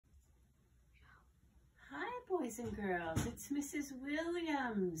boys and girls, it's Mrs.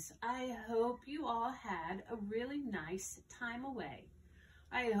 Williams. I hope you all had a really nice time away.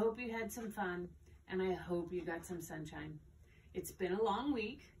 I hope you had some fun, and I hope you got some sunshine. It's been a long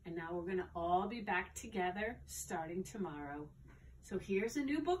week, and now we're gonna all be back together starting tomorrow. So here's a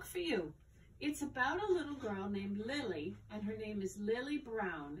new book for you. It's about a little girl named Lily, and her name is Lily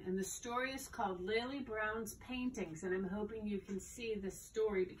Brown, and the story is called Lily Brown's Paintings, and I'm hoping you can see the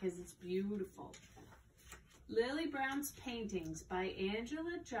story because it's beautiful. Lily Brown's Paintings by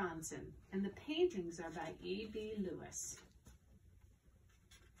Angela Johnson, and the paintings are by E.B. Lewis.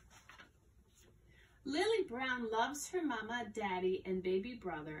 Lily Brown loves her mama, daddy, and baby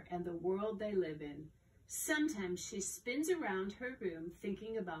brother and the world they live in. Sometimes she spins around her room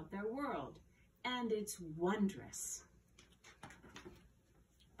thinking about their world, and it's wondrous.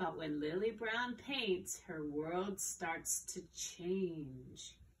 But when Lily Brown paints, her world starts to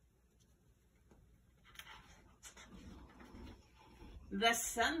change. The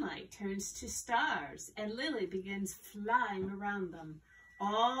sunlight turns to stars, and Lily begins flying around them.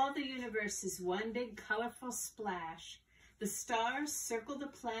 All the universe is one big colorful splash. The stars circle the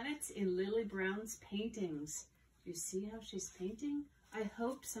planets in Lily Brown's paintings. Do you see how she's painting? I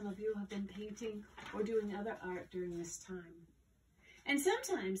hope some of you have been painting or doing other art during this time. And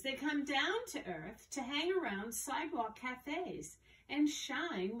sometimes they come down to earth to hang around sidewalk cafes and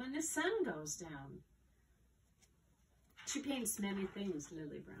shine when the sun goes down. She paints many things,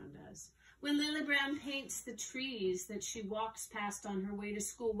 Lily Brown does. When Lily Brown paints the trees that she walks past on her way to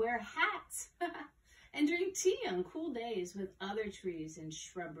school, wear hats and drink tea on cool days with other trees and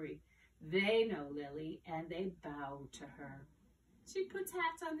shrubbery. They know Lily and they bow to her. She puts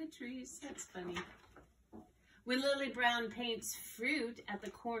hats on the trees. That's funny. When Lily Brown paints fruit at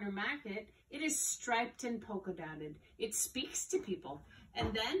the corner market, it is striped and polka dotted. It speaks to people,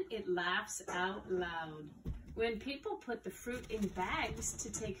 and then it laughs out loud. When people put the fruit in bags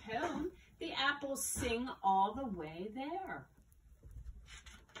to take home, the apples sing all the way there.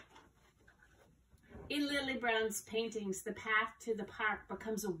 In Lily Brown's paintings, the path to the park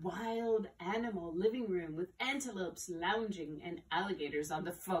becomes a wild animal living room with antelopes lounging and alligators on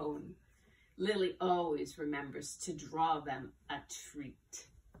the phone. Lily always remembers to draw them a treat.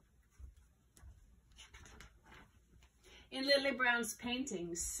 In Lily Brown's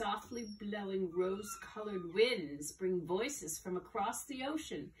paintings, softly blowing rose-colored winds bring voices from across the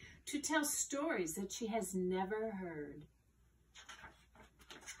ocean to tell stories that she has never heard.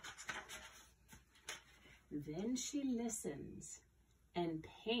 Then she listens and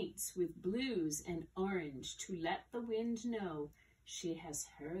paints with blues and orange to let the wind know she has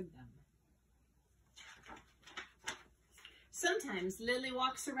heard them. Sometimes Lily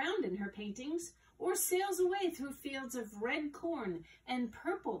walks around in her paintings or sails away through fields of red corn and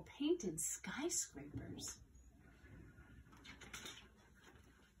purple painted skyscrapers.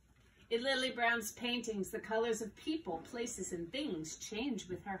 In Lily Brown's paintings, the colors of people, places, and things change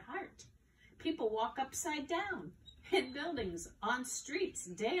with her heart. People walk upside down, and buildings on streets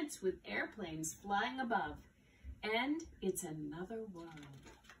dance with airplanes flying above, and it's another world.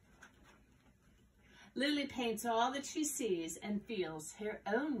 Lily paints all that she sees and feels her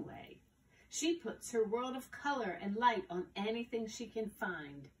own way. She puts her world of color and light on anything she can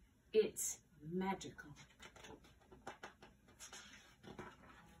find. It's magical.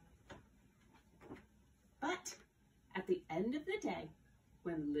 But at the end of the day,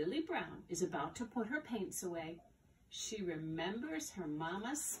 when Lily Brown is about to put her paints away, she remembers her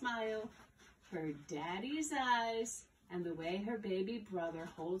mama's smile, her daddy's eyes, and the way her baby brother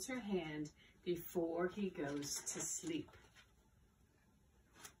holds her hand before he goes to sleep.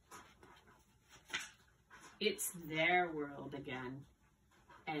 It's their world again,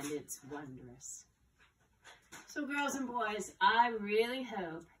 and it's wondrous. So girls and boys, I really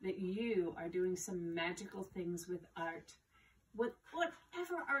hope that you are doing some magical things with art, with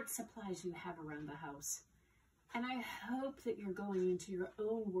whatever art supplies you have around the house. And I hope that you're going into your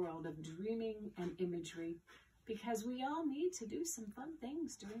own world of dreaming and imagery, because we all need to do some fun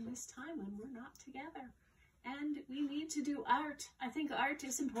things during this time when we're not together. And we need to do art. I think art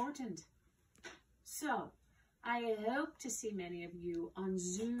is important. So, I hope to see many of you on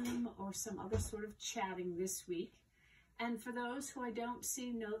Zoom or some other sort of chatting this week. And for those who I don't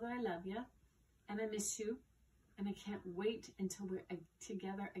see, know that I love you and I miss you. And I can't wait until we're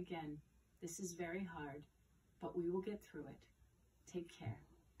together again. This is very hard, but we will get through it. Take care,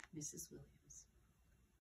 Mrs. Williams.